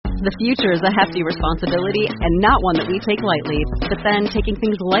The future is a hefty responsibility and not one that we take lightly. But then taking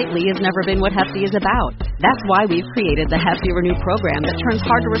things lightly has never been what Hefty is about. That's why we've created the Hefty Renew program that turns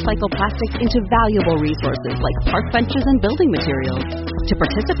hard-to-recycle plastics into valuable resources like park benches and building materials. To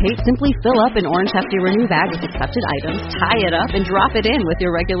participate, simply fill up an orange Hefty Renew bag with accepted items, tie it up, and drop it in with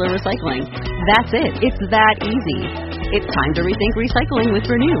your regular recycling. That's it. It's that easy. It's time to rethink recycling with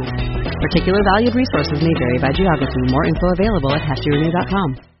Renew. Particular valued resources may vary by geography. More info available at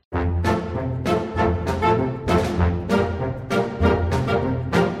heftyrenew.com.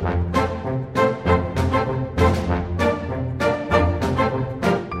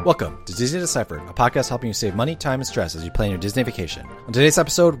 Welcome to Disney Deciphered, a podcast helping you save money, time, and stress as you plan your Disney vacation. On today's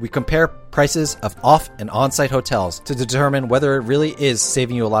episode, we compare prices of off- and on-site hotels to determine whether it really is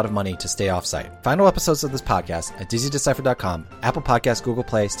saving you a lot of money to stay off-site. Final episodes of this podcast at DisneyDeciphered.com, Apple Podcasts, Google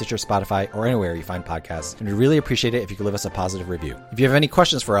Play, Stitcher, Spotify, or anywhere you find podcasts, and we'd really appreciate it if you could leave us a positive review. If you have any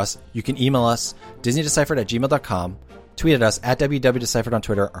questions for us, you can email us, DisneyDeciphered@gmail.com, tweet at us at WWDeciphered on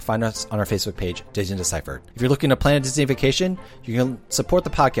Twitter, or find us on our Facebook page, Disney Deciphered. If you're looking to plan a Disney vacation, you can support the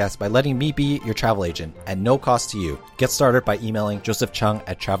podcast by letting me be your travel agent at no cost to you. Get started by emailing Joseph Chung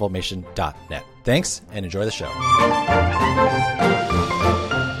at travelmation.net. Thanks, and enjoy the show.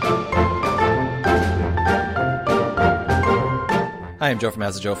 Hi, I'm Joe from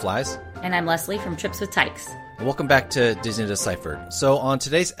As the Joe Flies. And I'm Leslie from Trips with Tykes. Welcome back to Disney Deciphered. So on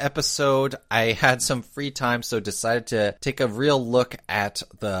today's episode, I had some free time, so decided to take a real look at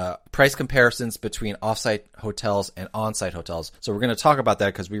the price comparisons between offsite hotels and onsite hotels. So we're going to talk about that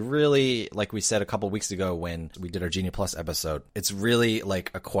because we really, like we said a couple weeks ago when we did our Genie Plus episode, it's really like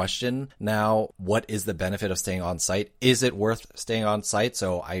a question now. What is the benefit of staying on site? Is it worth staying on site?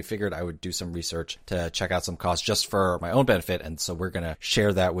 So I figured I would do some research to check out some costs just for my own benefit. And so we're going to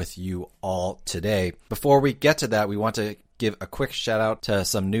share that with you all today. Before we get to that, we want to give a quick shout out to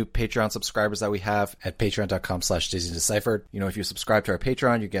some new Patreon subscribers that we have at patreon.com/DisneyDeciphered. You know, if you subscribe to our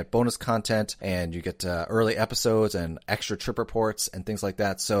Patreon, you get bonus content and you get early episodes and extra trip reports and things like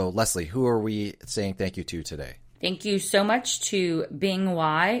that. So Leslie, who are we saying thank you to today? Thank you so much to Bing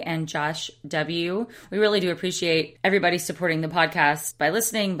Y and Josh W. We really do appreciate everybody supporting the podcast by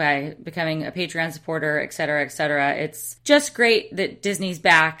listening, by becoming a Patreon supporter, et cetera, et cetera. It's just great that Disney's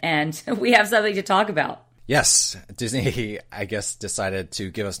back and we have something to talk about. Yes, Disney, I guess, decided to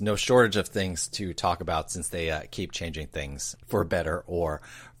give us no shortage of things to talk about since they keep changing things for better or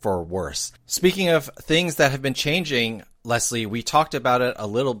for worse. Speaking of things that have been changing, Leslie, we talked about it a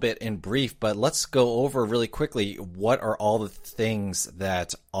little bit in brief, but let's go over really quickly what are all the things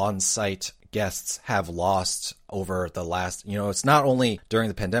that on-site guests have lost over the last, it's not only during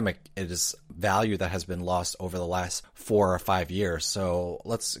the pandemic, it is value that has been lost over the last 4 or 5 years. So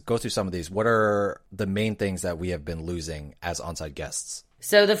let's go through some of these. What are the main things that we have been losing as on-site guests?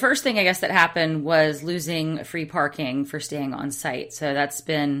 So the first thing I guess that happened was losing free parking for staying on site. So that's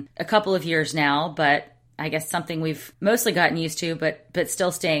been a couple of years now, but I guess something we've mostly gotten used to, but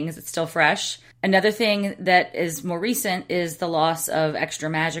still staying because it's still fresh. Another thing that is more recent is the loss of extra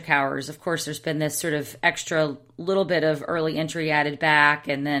magic hours. Of course, there's been this sort of extra little bit of early entry added back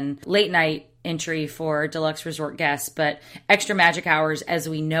and then late night entry for deluxe resort guests, but extra magic hours as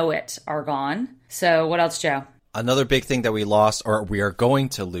we know it are gone. So what else, Joe? Another big thing that we lost or we are going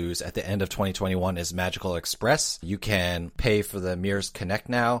to lose at the end of 2021 is Magical Express. You can pay for the Mears Connect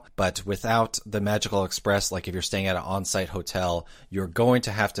now, but without the Magical Express, like if you're staying at an on-site hotel, you're going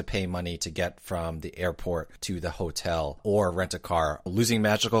to have to pay money to get from the airport to the hotel or rent a car. Losing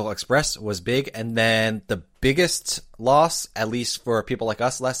Magical Express was big. And then the biggest loss, at least for people like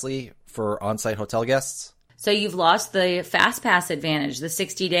us, Leslie, for on-site hotel guests. So you've lost the FastPass advantage, the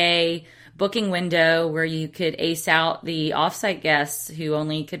 60-day booking window where you could ace out the offsite guests who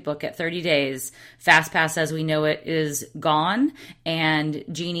only could book at 30 days. FastPass as we know it is gone, and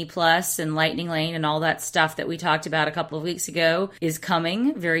Genie Plus and Lightning Lane and all that stuff that we talked about a couple of weeks ago is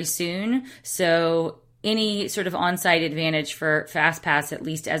coming very soon. So any sort of on-site advantage for FastPass, at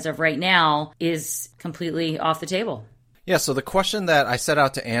least as of right now, is completely off the table. Yeah, so the question that I set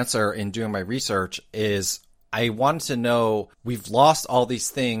out to answer in doing my research is I wanted to know, we've lost all these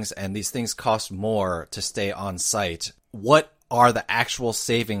things and these things cost more to stay on site. What are the actual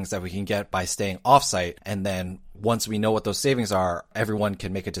savings that we can get by staying off site? And then once we know what those savings are, everyone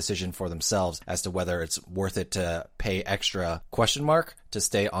can make a decision for themselves as to whether it's worth it to pay extra ? To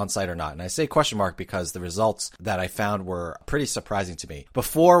stay on site or not. And I say ? because the results that I found were pretty surprising to me.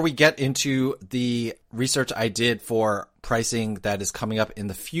 Before we get into the research I did for pricing that is coming up in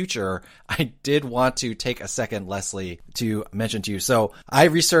the future, I did want to take a second, Leslie, to mention to you. So I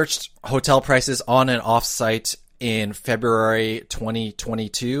researched hotel prices on and off site in February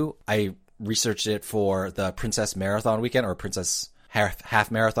 2022. I researched it for the Princess Marathon weekend or Princess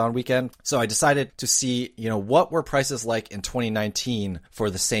half marathon weekend. So I decided to see, what were prices like in 2019 for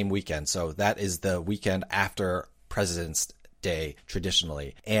the same weekend. So that is the weekend after President's Day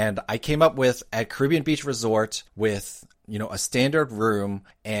traditionally. And I came up with at Caribbean Beach Resort with, a standard room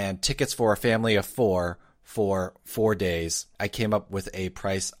and tickets for a family of 4 for 4 days. I came up with a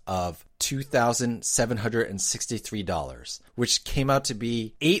price of $2,763, which came out to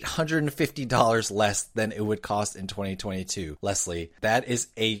be $850 less than it would cost in 2022. Leslie, that is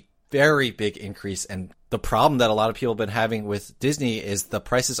a very big increase. And the problem that a lot of people have been having with Disney is the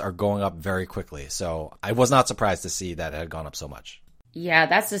prices are going up very quickly. So I was not surprised to see that it had gone up so much. Yeah,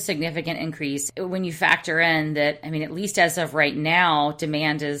 that's a significant increase. When you factor in that, at least as of right now,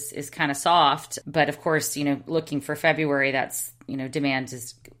 demand is kind of soft. But of course, looking for February, that's, demand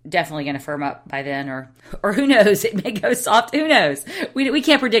is definitely going to firm up by then, or who knows, it may go soft. Who knows? We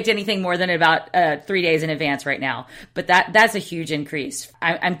can't predict anything more than about 3 days in advance right now. But that's a huge increase.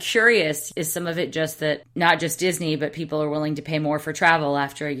 I'm curious, is some of it just that not just Disney, but people are willing to pay more for travel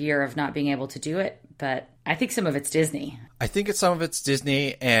after a year of not being able to do it? But I think some of it's Disney. I think some of it's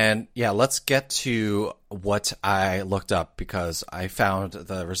Disney. And yeah, let's get to what I looked up because I found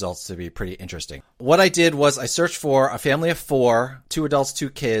the results to be pretty interesting. What I did was I searched for a family of 4, 2 adults,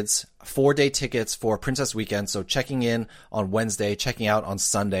 2 kids, 4-day tickets for Princess Weekend. So checking in on Wednesday, checking out on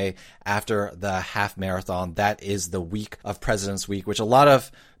Sunday after the half marathon. That is the week of President's Week, which a lot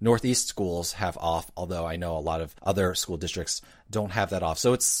of Northeast schools have off, although I know a lot of other school districts don't have that off.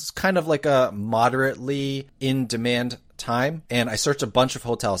 So it's kind of like a moderately in demand time. And I searched a bunch of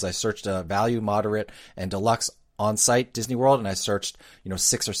hotels. I searched a value, moderate, and deluxe on-site Disney World, and I searched,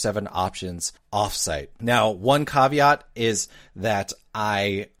 6 or 7 options off-site. Now, one caveat is that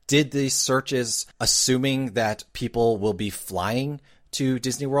I did these searches assuming that people will be flying to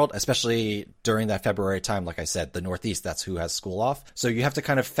Disney World, especially during that February time. Like I said, the Northeast, that's who has school off. So you have to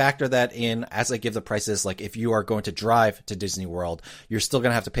kind of factor that in as I give the prices. Like if you are going to drive to Disney World, you're still going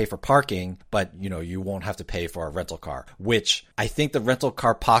to have to pay for parking, but you won't have to pay for a rental car, which I think the rental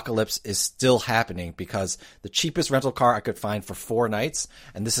car apocalypse is still happening because the cheapest rental car I could find for 4 nights,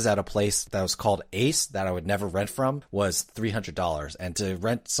 and this is at a place that was called Ace that I would never rent from, was $300. And to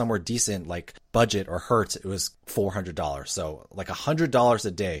rent somewhere decent like Budget or Hertz, it was $400. So like $100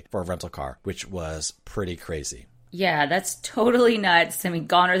 a day for a rental car, which was pretty crazy. Yeah, that's totally nuts.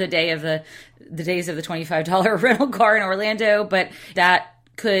 Gone are the days of the $25 rental car in Orlando, but that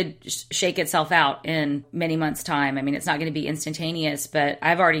could shake itself out in many months' time. It's not going to be instantaneous, but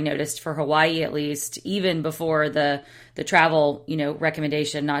I've already noticed for Hawaii, at least, even before the travel,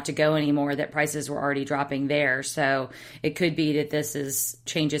 recommendation not to go anymore, that prices were already dropping there. So it could be that this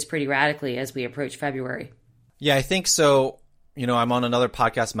changes pretty radically as we approach February. Yeah, I think so. I'm on another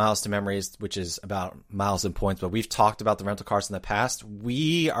podcast, Miles to Memories, which is about miles and points, but we've talked about the rental cars in the past.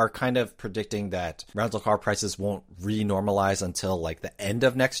 We are kind of predicting that rental car prices won't re-normalize until like the end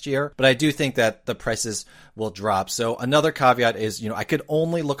of next year. But I do think that the prices will drop. So another caveat is, I could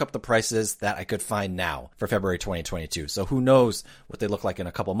only look up the prices that I could find now for February 2022. So who knows what they look like in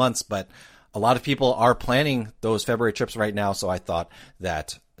a couple months, but a lot of people are planning those February trips right now. So I thought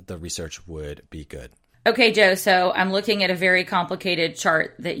that the research would be good. Okay, Joe, so I'm looking at a very complicated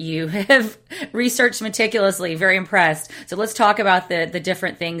chart that you have researched meticulously. Very impressed. So let's talk about the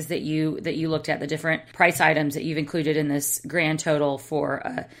different things that you looked at, the different price items that you've included in this grand total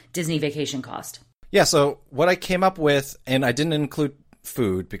for Disney vacation cost. Yeah, so what I came up with, and I didn't include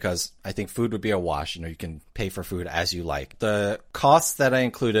food because I think food would be a wash. You can pay for food as you like. The costs that I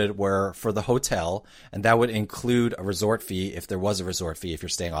included were for the hotel, and that would include a resort fee if there was a resort fee if you're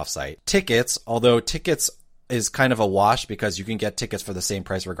staying off-site. Tickets, although tickets is kind of a wash because you can get tickets for the same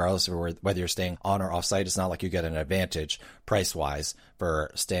price regardless of whether you're staying on or off-site. It's not like you get an advantage price-wise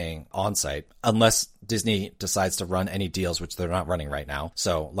for staying on-site unless Disney decides to run any deals, which they're not running right now.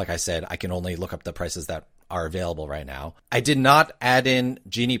 So like I said, I can only look up the prices that are available right now. I did not add in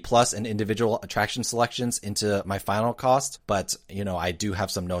Genie Plus and individual attraction selections into my final cost, but I do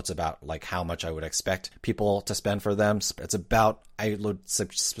have some notes about like how much I would expect people to spend for them. It's about, I would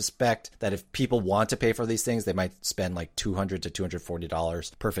suspect that if people want to pay for these things, they might spend like $200 to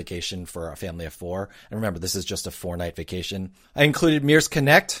 $240 per vacation for a family of 4. And remember, this is just a 4-night vacation. I included Mears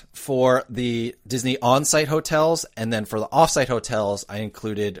Connect for the Disney on-site hotels, and then for the off-site hotels, I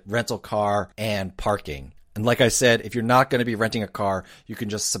included rental car and parking. And like I said, if you're not going to be renting a car, you can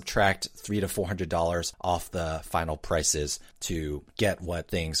just subtract $300 to $400 off the final prices to get what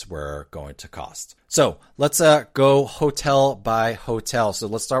things were going to cost. So let's go hotel by hotel. So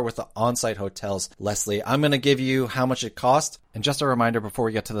let's start with the on-site hotels. Leslie, I'm going to give you how much it cost. And just a reminder before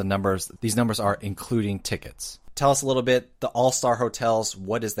we get to the numbers, these numbers are including tickets. Tell us a little bit, the All-Star Hotels,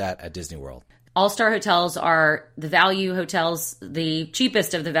 what is that at Disney World? All-Star hotels are the value hotels, the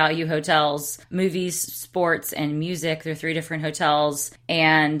cheapest of the value hotels, movies, sports, and music. They're 3 different hotels.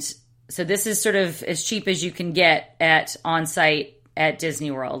 And so this is sort of as cheap as you can get at on-site at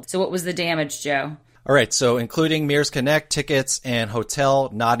Disney World. So what was the damage, Joe? All right, so including Mears Connect, tickets, and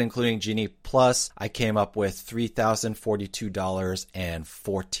hotel, not including Genie Plus, I came up with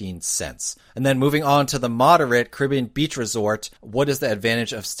 $3,042.14. And then moving on to the moderate Caribbean Beach Resort, what is the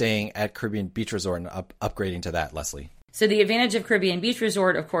advantage of staying at Caribbean Beach Resort and upgrading to that, Leslie? So the advantage of Caribbean Beach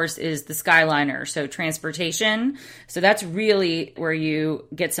Resort, of course, is the Skyliner, so transportation. So that's really where you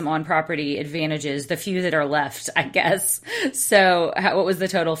get some on-property advantages, the few that are left, I guess. So what was the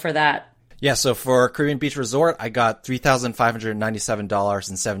total for that? Yeah, so for Caribbean Beach Resort, I got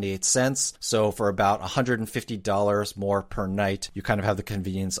 $3,597.78. So for about $150 more per night, you kind of have the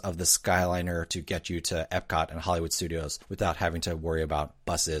convenience of the Skyliner to get you to Epcot and Hollywood Studios without having to worry about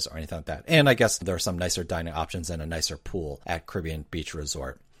buses or anything like that. And I guess there are some nicer dining options and a nicer pool at Caribbean Beach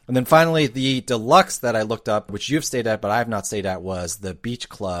Resort. And then finally, the deluxe that I looked up, which you've stayed at, but I have not stayed at, was the Beach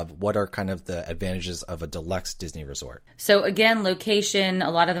Club. What are kind of the advantages of a deluxe Disney resort? So again, location,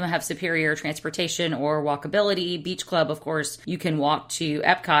 a lot of them have superior transportation or walkability. Beach Club, of course, you can walk to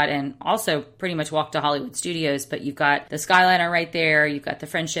Epcot and also pretty much walk to Hollywood Studios, but you've got the Skyliner right there. You've got the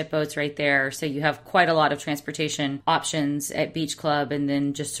friendship boats right there. So you have quite a lot of transportation options at Beach Club, and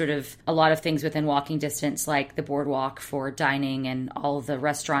then just sort of a lot of things within walking distance, like the boardwalk for dining and all of the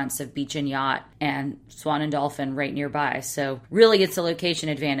restaurants of Beach and Yacht and Swan and Dolphin right nearby. So really it's a location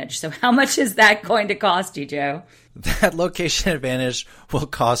advantage. So how much is that going to cost you, Joe? That location advantage will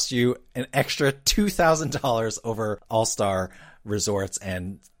cost you an extra $2,000 over All-Star resorts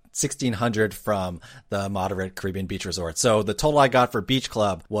and $1,600 from the moderate Caribbean Beach Resort. So the total I got for Beach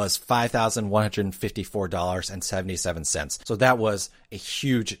Club was $5,154.77. So that was a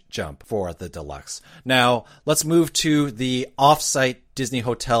huge jump for the deluxe. Now let's move to the off-site Disney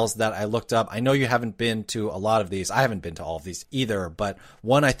hotels that I looked up. I know you haven't been to a lot of these. I haven't been to all of these either, but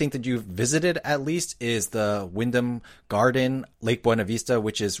one I think that you've visited at least is the Wyndham Garden, Lake Buena Vista,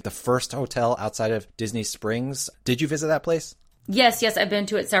 which is the first hotel outside of Disney Springs. Did you visit that place? Yes, I've been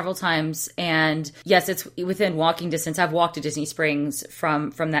to it several times, and yes, it's within walking distance. I've walked to Disney Springs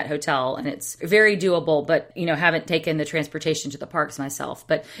from that hotel, and it's very doable, but, haven't taken the transportation to the parks myself.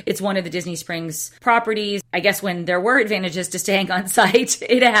 But it's one of the Disney Springs properties. I guess when there were advantages to staying on site,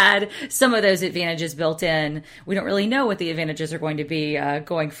 it had some of those advantages built in. We don't really know what the advantages are going to be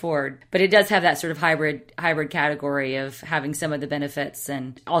going forward, but it does have that sort of hybrid category of having some of the benefits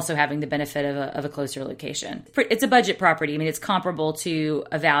and also having the benefit of a closer location. It's a budget property. I mean, it's comparable to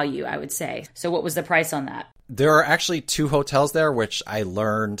a value, I would say. So what was the price on that? There are actually 2 hotels there, which I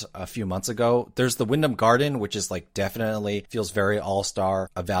learned a few months ago. There's the Wyndham Garden, which is definitely feels very all-star,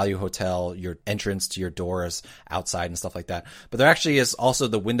 a value hotel. Your entrance to your door is outside and stuff like that. But there actually is also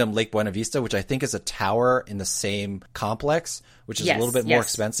the Wyndham Lake Buena Vista, which I think is a tower in the same complex, which is a little bit more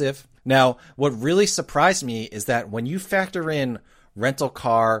expensive. Now, what really surprised me is that when you factor in rental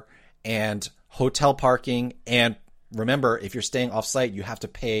car and hotel parking, and remember, if you're staying off-site, you have to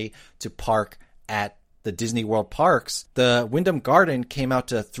pay to park at the Disney World parks. The Wyndham Garden came out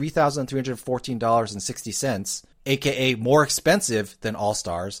to $3,314.60, aka more expensive than All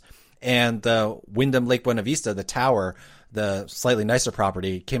Stars. And the Wyndham Lake Buena Vista, the tower, the slightly nicer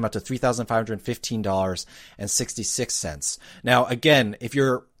property, came out to $3,515.66. Now, again, if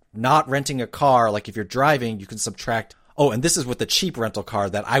you're not renting a car, like if you're driving, you can subtract. Oh, and this is with the cheap rental car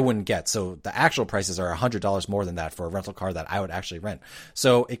that I wouldn't get. So the actual prices are $100 more than that for a rental car that I would actually rent.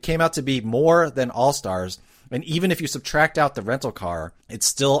 So it came out to be more than All Stars. And even if you subtract out the rental car, it's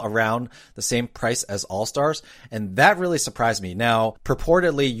still around the same price as All Stars. And that really surprised me. Now,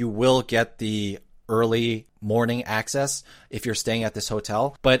 purportedly, you will get the early morning access if you're staying at this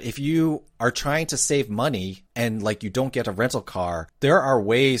hotel. But if you are trying to save money and you don't get a rental car, there are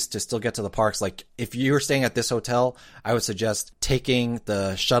ways to still get to the parks. Like if you're staying at this hotel, I would suggest taking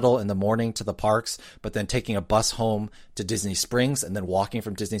the shuttle in the morning to the parks, but then taking a bus home to Disney Springs and then walking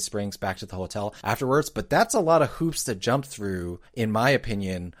from Disney Springs back to the hotel afterwards. But that's a lot of hoops to jump through, in my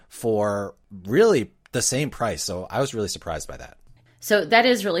opinion, for really the same price. So I was really surprised by that. So that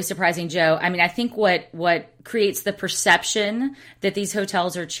is really surprising, Joe. I mean, I think what creates the perception that these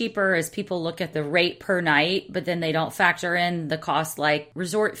hotels are cheaper as people look at the rate per night, but then they don't factor in the cost like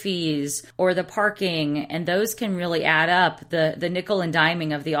resort fees or the parking. And those can really add up. The nickel and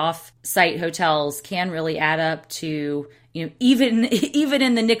diming of the off-site hotels can really add up to, even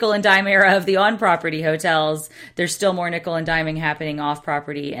in the nickel and dime era of the on-property hotels, there's still more nickel and diming happening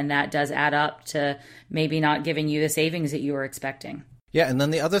off-property. And that does add up to maybe not giving you the savings that you were expecting. Yeah, and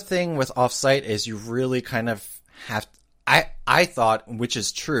then the other thing with offsite is you really kind of have I thought, which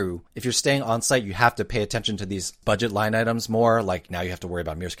is true, if you're staying on site, you have to pay attention to these budget line items more. Like now you have to worry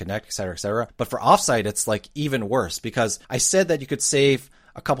about Mears Connect, et cetera, et cetera. But for offsite, it's like even worse because I said that you could save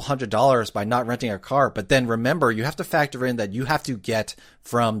a couple $100s by not renting a car. But then remember, you have to factor in that you have to get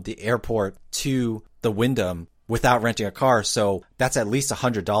from the airport to the Wyndham without renting a car. So that's at least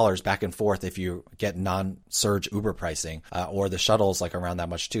 $100 back and forth if you get non-surge Uber pricing, or the shuttles like around that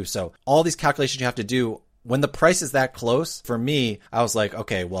much too. So all these calculations you have to do. When the price is that close, for me, I was like,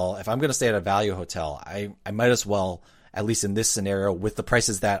 okay, well, if I'm going to stay at a value hotel, I might as well, at least in this scenario, with the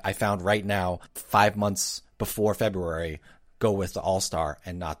prices that I found right now, 5 months before February, go with the All-Star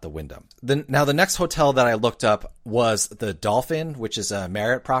and not the Wyndham. Now, the next hotel that I looked up was the Dolphin, which is a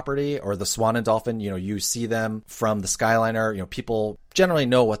Marriott property, or the Swan and Dolphin. You see them from the Skyliner. People generally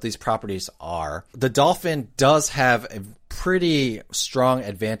know what these properties are. The Dolphin does have a pretty strong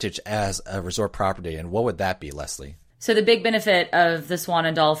advantage as a resort property. And what would that be, Leslie? So the big benefit of the Swan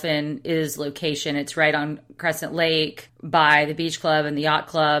and Dolphin is location. It's right on Crescent Lake by the Beach Club and the Yacht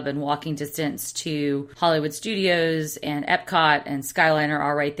Club, and walking distance to Hollywood Studios and Epcot and Skyliner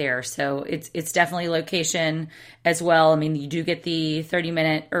are right there. So it's definitely location as well. I mean, you do get the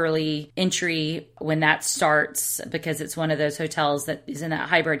 30-minute early entry when that starts because it's one of those hotels that is in that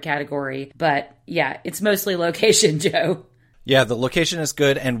hybrid category. But yeah, it's mostly location, Joe. Yeah, the location is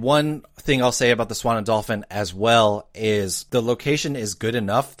good. And one thing I'll say about the Swan and Dolphin as well is the location is good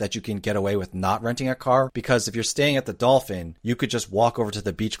enough that you can get away with not renting a car, because if you're staying at the Dolphin, you could just walk over to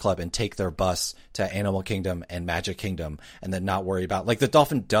the Beach Club and take their bus to Animal Kingdom and Magic Kingdom and then not worry about, like, the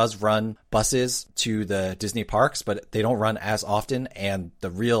Dolphin does run buses to the Disney parks, but they don't run as often. And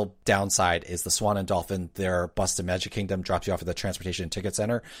the real downside is the Swan and Dolphin, their bus to Magic Kingdom drops you off at the Transportation and Ticket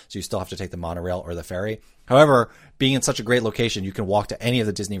Center. So you still have to take the monorail or the ferry. However, being in such a great location, you can walk to any of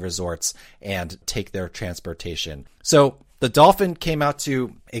the Disney resorts and take their transportation. So the Dolphin came out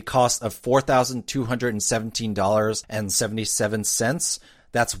to a cost of $4,217.77.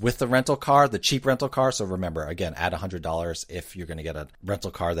 That's with the rental car, the cheap rental car. So remember, again, add $100 if you're going to get a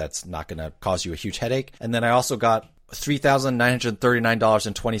rental car that's not going to cause you a huge headache. And then I also got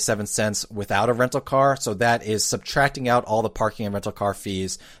 $3,939.27 without a rental car. So that is subtracting out all the parking and rental car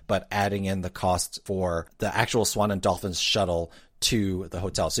fees, but adding in the cost for the actual Swan and Dolphins shuttle to the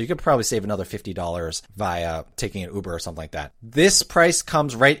hotel. So you could probably save another $50 via taking an Uber or something like that. This price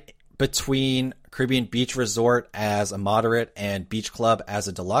comes right between Caribbean Beach Resort as a moderate and Beach Club as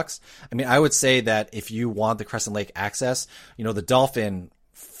a deluxe. I mean, I would say that if you want the Crescent Lake access, the Dolphin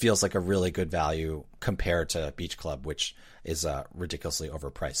feels like a really good value compared to Beach Club, which is ridiculously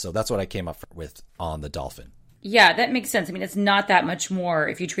overpriced. So that's what I came up with on the Dolphin. Yeah, that makes sense. I mean, it's not that much more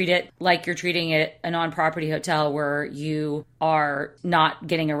if you treat it like you're treating it a non-property hotel where you are not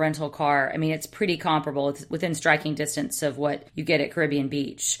getting a rental car. I mean, it's pretty comparable. It's within striking distance of what you get at Caribbean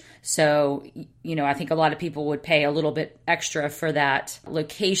Beach. So, I think a lot of people would pay a little bit extra for that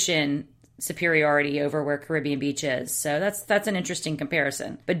location superiority over where Caribbean Beach is. So that's an interesting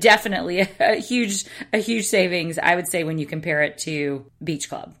comparison, but definitely a huge savings, I would say, when you compare it to Beach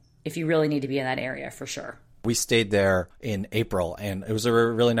Club, if you really need to be in that area, for sure. We stayed there in April, and it was a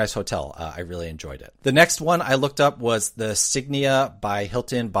really nice hotel. I really enjoyed it. The next one I looked up was the Signia by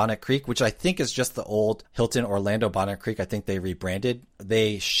Hilton Bonnet Creek, which I think is just the old Hilton Orlando Bonnet Creek. I think they rebranded.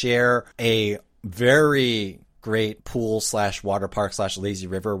 They share a very great pool / water park / lazy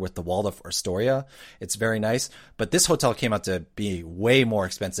river with the Waldorf Astoria. It's very nice. But this hotel came out to be way more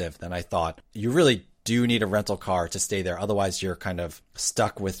expensive than I thought. You really do need a rental car to stay there. Otherwise, you're kind of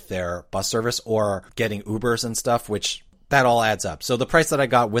stuck with their bus service or getting Ubers and stuff, which that all adds up. So the price that I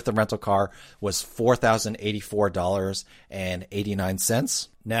got with the rental car was $4,084.89.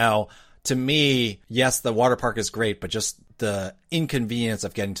 Now, to me, yes, the water park is great, but just the inconvenience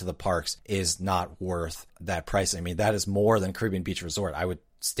of getting to the parks is not worth that price. I mean, that is more than Caribbean Beach Resort. I would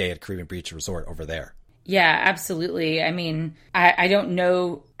stay at Caribbean Beach Resort over there. Yeah, absolutely. I mean, I don't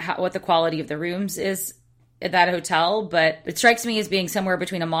know what the quality of the rooms is at that hotel, but it strikes me as being somewhere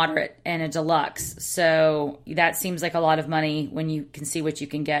between a moderate and a deluxe. So that seems like a lot of money when you can see what you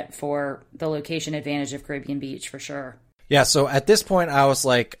can get for the location advantage of Caribbean Beach, for sure. Yeah, so at this point, I was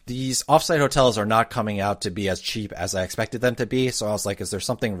like, these offsite hotels are not coming out to be as cheap as I expected them to be. So I was like, is there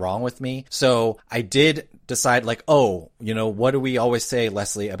something wrong with me? So I did decide like, oh, what do we always say,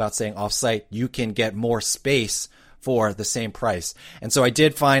 Leslie, about saying offsite? You can get more space for the same price. And so I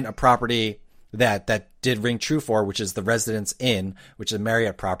did find a property that did ring true for, which is the Residence Inn, which is a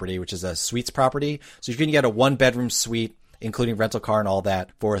Marriott property, which is a suites property. So you can get a 1-bedroom suite, including rental car and all that,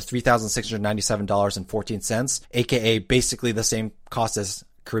 for $3,697.14, aka basically the same cost as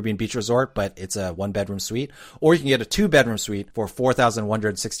Caribbean Beach Resort, but it's a 1-bedroom suite. Or you can get a 2-bedroom suite for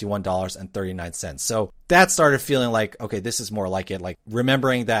 $4,161.39. So that started feeling like, okay, this is more like it. Like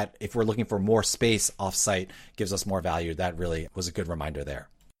remembering that if we're looking for more space offsite gives us more value. That really was a good reminder there.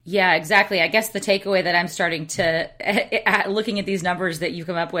 Yeah, exactly. I guess the takeaway that I'm starting to, looking at these numbers that you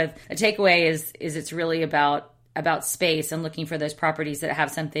come up with, the takeaway is it's really about space and looking for those properties that have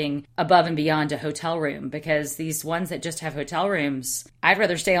something above and beyond a hotel room, because these ones that just have hotel rooms, I'd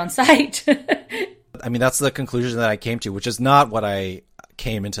rather stay on site. I mean, that's the conclusion that I came to, which is not what I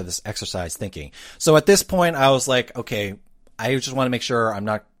came into this exercise thinking. So at this point, I was like, okay, I just want to make sure I'm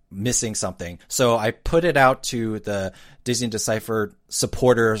not missing something. So I put it out to the Disney Deciphered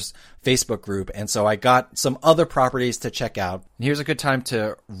supporters Facebook group. And so I got some other properties to check out. And here's a good time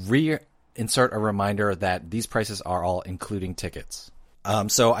to insert a reminder that these prices are all including tickets.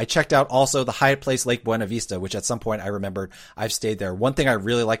 So I checked out also the Hyatt Place Lake Buena Vista, which at some point I remembered I've stayed there. One thing I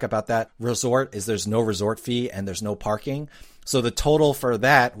really like about that resort is there's no resort fee and there's no parking. So the total for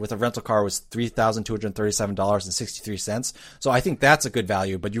that with a rental car was $3,237.63. So I think that's a good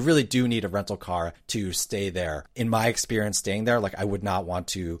value, but you really do need a rental car to stay there. In my experience staying there, like I would not want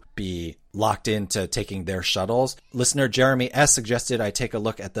to be locked into taking their shuttles. Listener Jeremy S. suggested I take a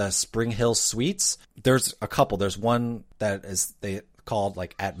look at the Spring Hill Suites. There's a couple. There's one that is they called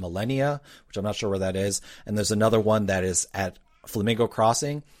like at Millennia, which I'm not sure where that is. And there's another one that is at Flamingo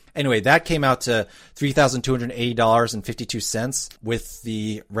Crossing. Anyway, that came out to $3,280.52 with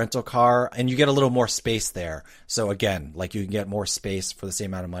the rental car, and you get a little more space there. So again, like you can get more space for the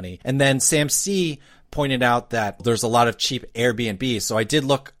same amount of money. And then Sam C pointed out that there's a lot of cheap Airbnb. So I did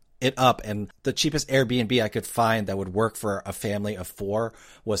look it up, and the cheapest Airbnb I could find that would work for a family of 4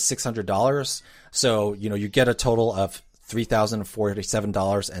 was $600. So, you get a total of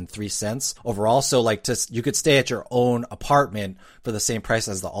 $3,047.03 overall. So like you could stay at your own apartment for the same price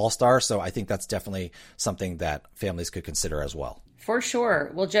as the All-Star. So I think that's definitely something that families could consider as well. For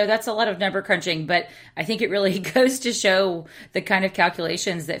sure. Well, Joe, that's a lot of number crunching, but I think it really goes to show the kind of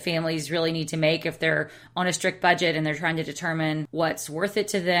calculations that families really need to make if they're on a strict budget and they're trying to determine what's worth it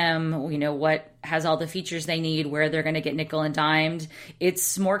to them, what has all the features they need, where they're going to get nickel and dimed.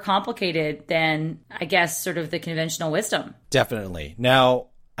 It's more complicated than, I guess, sort of the conventional wisdom. Definitely. Now,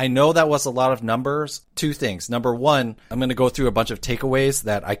 I know that was a lot of numbers. 2 things. Number 1, I'm going to go through a bunch of takeaways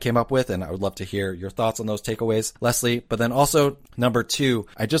that I came up with, and I would love to hear your thoughts on those takeaways, Leslie. But then also, number 2,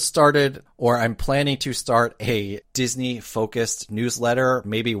 I just started, or I'm planning to start a Disney-focused newsletter,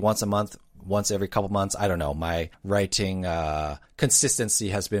 maybe once a month, once every couple months. I don't know. My writing consistency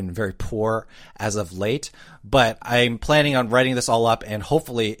has been very poor as of late, but I'm planning on writing this all up and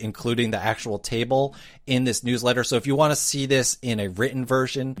hopefully including the actual table in this newsletter. So if you want to see this in a written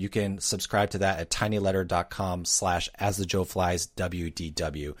version, you can subscribe to that at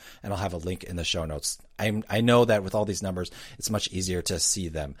tinyletter.com/asthejowflieswdw, and I'll have a link in the show notes. I know that with all these numbers, it's much easier to see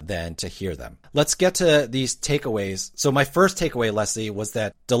them than to hear them. Let's get to these takeaways. So my first takeaway, Leslie, was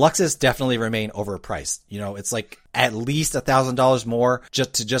that deluxes definitely remain overpriced. It's like at least $1,000 more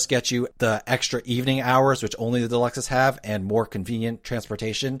just to get you the extra evening hours, which only the deluxes have, and more convenient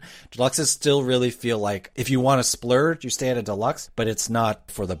transportation. Deluxes still really feel like if you want to splurge, you stay at a deluxe, but it's not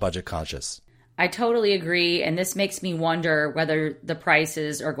for the budget conscious. I totally agree. And this makes me wonder whether the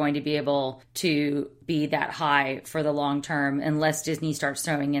prices are going to be able to be that high for the long term unless Disney starts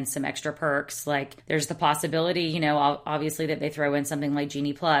throwing in some extra perks. Like there's the possibility, obviously that they throw in something like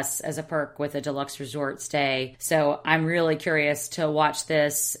Genie Plus as a perk with a deluxe resort stay. So I'm really curious to watch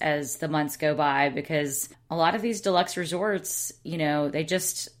this as the months go by, because a lot of these deluxe resorts,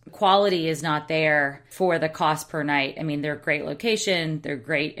 quality is not there for the cost per night. I mean, they're a great location, they're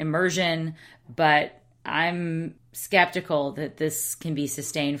great immersion, but I'm skeptical that this can be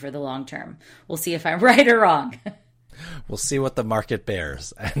sustained for the long term. We'll see if I'm right or wrong. We'll see what the market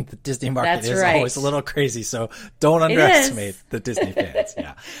bears. And the Disney market is right. Always a little crazy, so don't underestimate the Disney fans.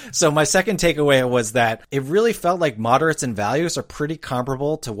 Yeah. So my second takeaway was that it really felt like moderates and values are pretty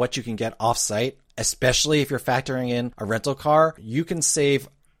comparable to what you can get off-site, especially if you're factoring in a rental car. You can save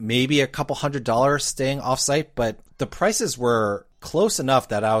maybe a couple $100 staying off-site, but the prices were close enough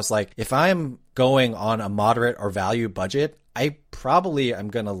that I was like, if I'm going on a moderate or value budget, I probably am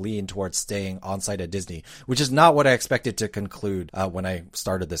going to lean towards staying on site at Disney, which is not what I expected to conclude when I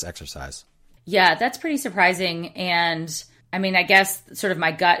started this exercise. Yeah, that's pretty surprising. And I mean, I guess sort of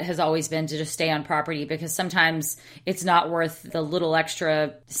my gut has always been to just stay on property, because sometimes it's not worth the little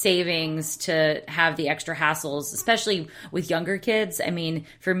extra savings to have the extra hassles, especially with younger kids. I mean,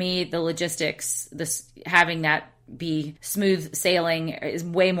 for me, the logistics, having that be smooth sailing is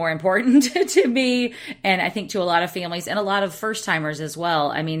way more important to me. And I think to a lot of families and a lot of first timers as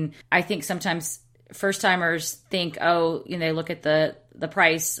well. I mean, I think sometimes first timers think, they look at the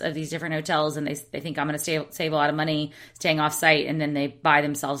price of these different hotels and they think I'm going to save a lot of money staying off site, and then they buy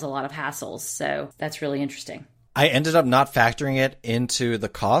themselves a lot of hassles. So that's really interesting. I ended up not factoring it into the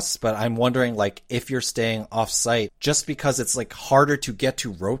costs, but I'm wondering, like, if you're staying off site, just because it's like harder to get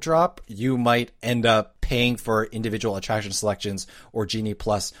to rope drop, you might end up paying for individual attraction selections or Genie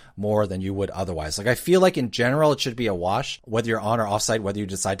Plus more than you would otherwise. Like, I feel like in general, it should be a wash, whether you're on or off site, whether you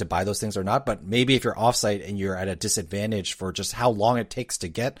decide to buy those things or not. But maybe if you're off site and you're at a disadvantage for just how long it takes to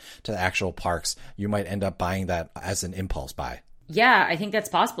get to the actual parks, you might end up buying that as an impulse buy. Yeah, I think that's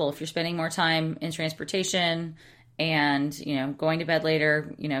possible if you're spending more time in transportation and, going to bed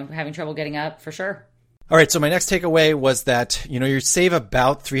later, having trouble getting up, for sure. All right, so my next takeaway was that, you save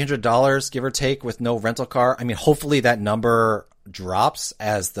about $300, give or take, with no rental car. I mean, hopefully that number drops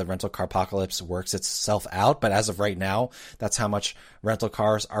as the rental car apocalypse works itself out. But as of right now, that's how much rental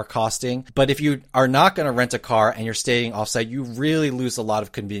cars are costing. But if you are not going to rent a car and you're staying offsite, you really lose a lot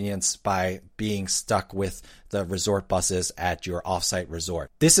of convenience by being stuck with the resort buses at your offsite resort.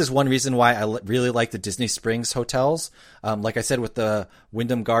 This is one reason why I really like the Disney Springs hotels. Like I said, with the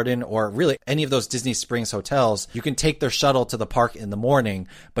Wyndham Garden or really any of those Disney Springs hotels, you can take their shuttle to the park in the morning,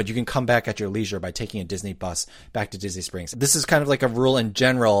 but you can come back at your leisure by taking a Disney bus back to Disney Springs. This is kind of like a rule in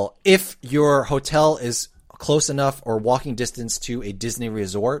general. If your hotel is close enough or walking distance to a Disney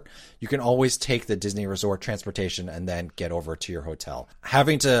resort, you can always take the Disney resort transportation and then get over to your hotel.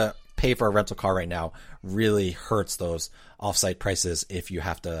 Having to pay for a rental car right now really hurts those offsite prices if you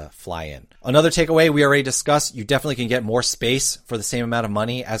have to fly in. Another takeaway we already discussed, you definitely can get more space for the same amount of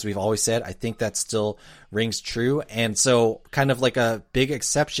money, as we've always said. I think that still rings true. And so kind of like a big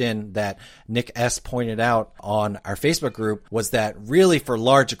exception that Nick S. pointed out on our Facebook group was that really for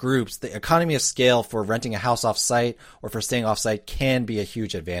large groups, the economy of scale for renting a house off-site or for staying off-site can be a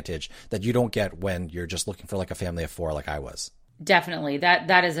huge advantage that you don't get when you're just looking for like a family of four like I was. Definitely.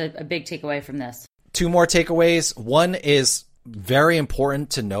 That is a big takeaway from this. Two more takeaways. One is very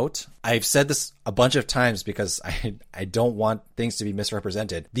important to note. I've said this a bunch of times because I don't want things to be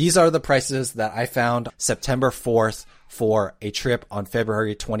misrepresented. These are the prices that I found September 4th for a trip on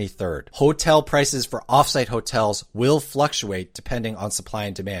February 23rd. Hotel prices for offsite hotels will fluctuate depending on supply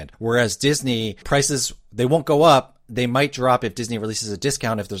and demand. Whereas Disney prices, they won't go up. They might drop if Disney releases a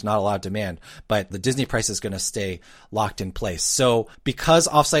discount if there's not a lot of demand, but the Disney price is going to stay locked in place. So because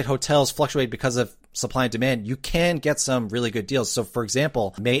offsite hotels fluctuate because of supply and demand, you can get some really good deals. So for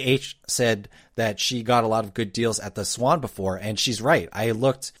example, May H said that she got a lot of good deals at the Swan before, and she's right. I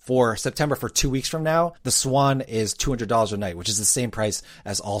looked for September for 2 weeks from now. The Swan is $200 a night, which is the same price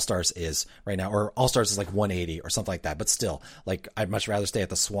as All Stars is right now, or All Stars is like $180 or something like that. But still, like I'd much rather stay at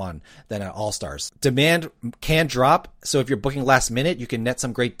the Swan than at All Stars. Demand can drop. So if you're booking last minute, you can net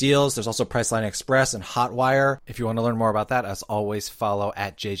some great deals. There's also Priceline Express and Hotwire. If you want to learn more about that, as always, follow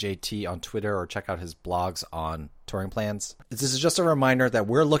at JJT on Twitter or check out his blogs on touring plans. This is just a reminder that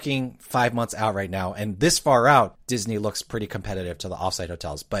we're looking 5 months out right now, and this far out, Disney looks pretty competitive to the offsite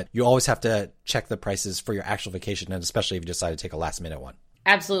hotels, but you always have to check the prices for your actual vacation, and especially if you decide to take a last minute one.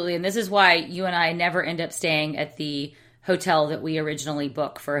 Absolutely. And this is why you and I never end up staying at the hotel that we originally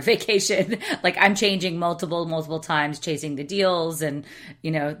book for a vacation. Like I'm changing multiple times, chasing the deals. And,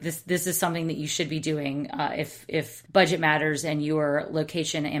 this is something that you should be doing if budget matters and you are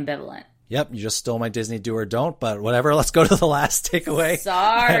location ambivalent. Yep, you just stole my Disney do or don't, but whatever. Let's go to the last takeaway.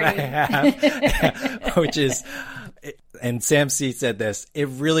 Sorry. That I have, which is, and Sam C said this, it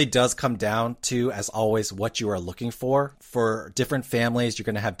really does come down to, as always, what you are looking for. For different families, you're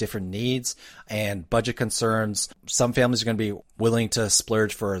going to have different needs and budget concerns. Some families are going to be willing to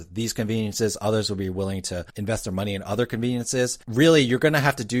splurge for these conveniences. Others will be willing to invest their money in other conveniences. Really, you're going to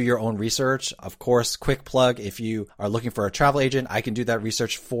have to do your own research. Of course, quick plug, if you are looking for a travel agent, I can do that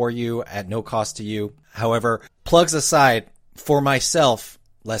research for you at no cost to you. However, plugs aside, for myself,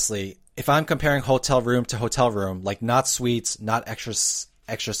 Leslie, if I'm comparing hotel room to hotel room, like not suites, not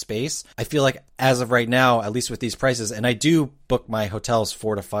extra space. I feel like as of right now, at least with these prices, and I do book my hotels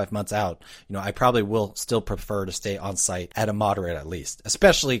 4 to 5 months out, I probably will still prefer to stay on site at a moderate at least,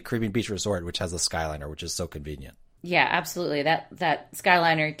 especially Caribbean Beach Resort, which has a Skyliner, which is so convenient. Yeah, absolutely. That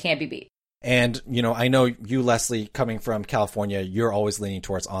Skyliner can't be beat. And, I know you, Leslie, coming from California, you're always leaning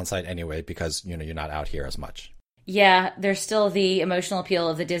towards on-site anyway because, you're not out here as much. Yeah, there's still the emotional appeal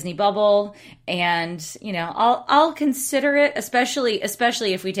of the Disney bubble. And, I'll consider it, especially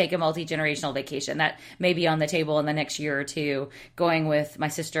if we take a multi-generational vacation. That may be on the table in the next year or two, going with my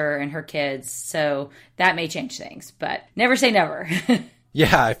sister and her kids. So that may change things, but never say never.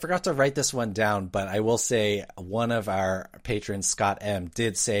 Yeah, I forgot to write this one down, but I will say one of our patrons, Scott M.,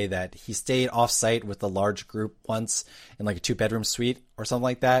 did say that he stayed off-site with a large group once in like a 2-bedroom suite or something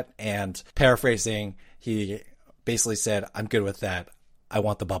like that. And paraphrasing, he basically said, I'm good with that. I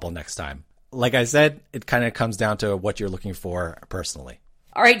want the bubble next time. Like I said, it kind of comes down to what you're looking for personally.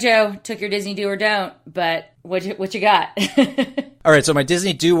 All right, Joe, took your Disney do or don't, but what you got? All right, so my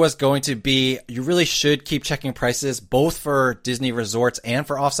Disney do was going to be, you really should keep checking prices, both for Disney resorts and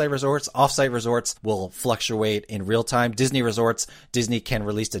for offsite resorts. Offsite resorts will fluctuate in real time. Disney resorts, Disney can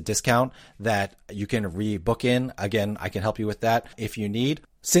release a discount that you can rebook in. Again, I can help you with that if you need.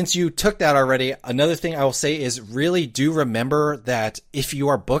 Since you took that already, another thing I will say is really do remember that if you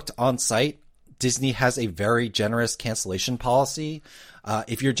are booked on site, Disney has a very generous cancellation policy.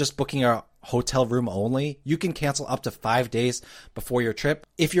 If you're just booking a hotel room only, you can cancel up to 5 days before your trip.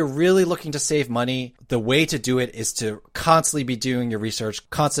 If you're really looking to save money, the way to do it is to constantly be doing your research,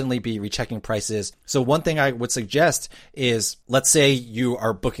 constantly be rechecking prices. So one thing I would suggest is, let's say you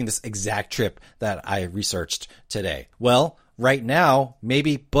are booking this exact trip that I researched today. Well, right now,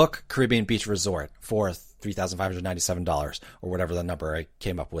 maybe book Caribbean Beach Resort for $3,597 or whatever the number I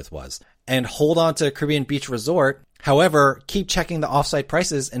came up with was, and hold on to Caribbean Beach Resort. However, keep checking the offsite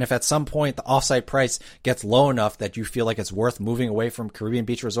prices, and if at some point the offsite price gets low enough that you feel like it's worth moving away from Caribbean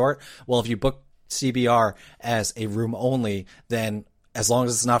Beach Resort, well, if you book CBR as a room only, then as long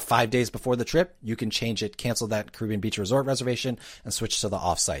as it's not 5 days before the trip, you can change it, cancel that Caribbean Beach Resort reservation, and switch to the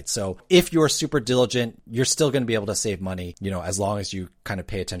offsite. So if you're super diligent, you're still going to be able to save money, as long as you kind of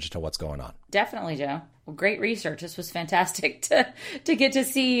pay attention to what's going on. Definitely, Joe. Well, great research. This was fantastic to get to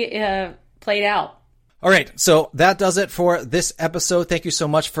see played out. All right. So that does it for this episode. Thank you so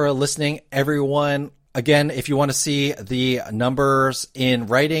much for listening, everyone. Again, if you want to see the numbers in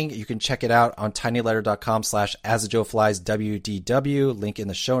writing, you can check it out on tinyletter.com/asthejoeflieswdw, link in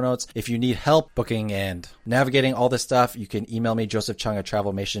the show notes. If you need help booking and navigating all this stuff, you can email me,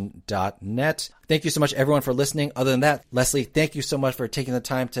 josephchung@travelmation.net. Thank you so much, everyone, for listening. Other than that, Leslie, thank you so much for taking the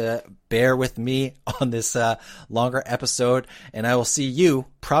time to bear with me on this longer episode. And I will see you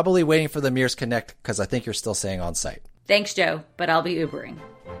probably waiting for the Mears Connect, because I think you're still staying on site. Thanks, Joe, but I'll be Ubering.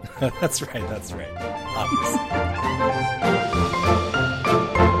 That's right. Obviously.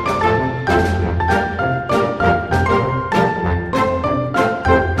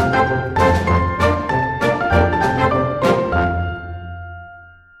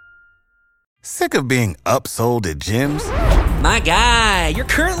 Sick of being upsold at gyms? My guy, you're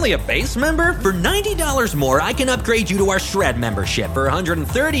currently a base member? For $90 more, I can upgrade you to our Shred membership. For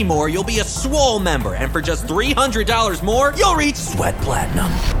 $130 more, you'll be a Swole member. And for just $300 more, you'll reach Sweat Platinum.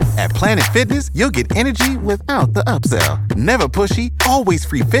 At Planet Fitness, you'll get energy without the upsell. Never pushy, always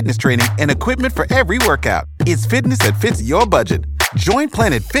free fitness training and equipment for every workout. It's fitness that fits your budget. Join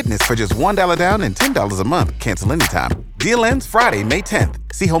Planet Fitness for just $1 down and $10 a month. Cancel anytime. Deal ends Friday, May 10th.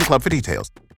 See Home Club for details.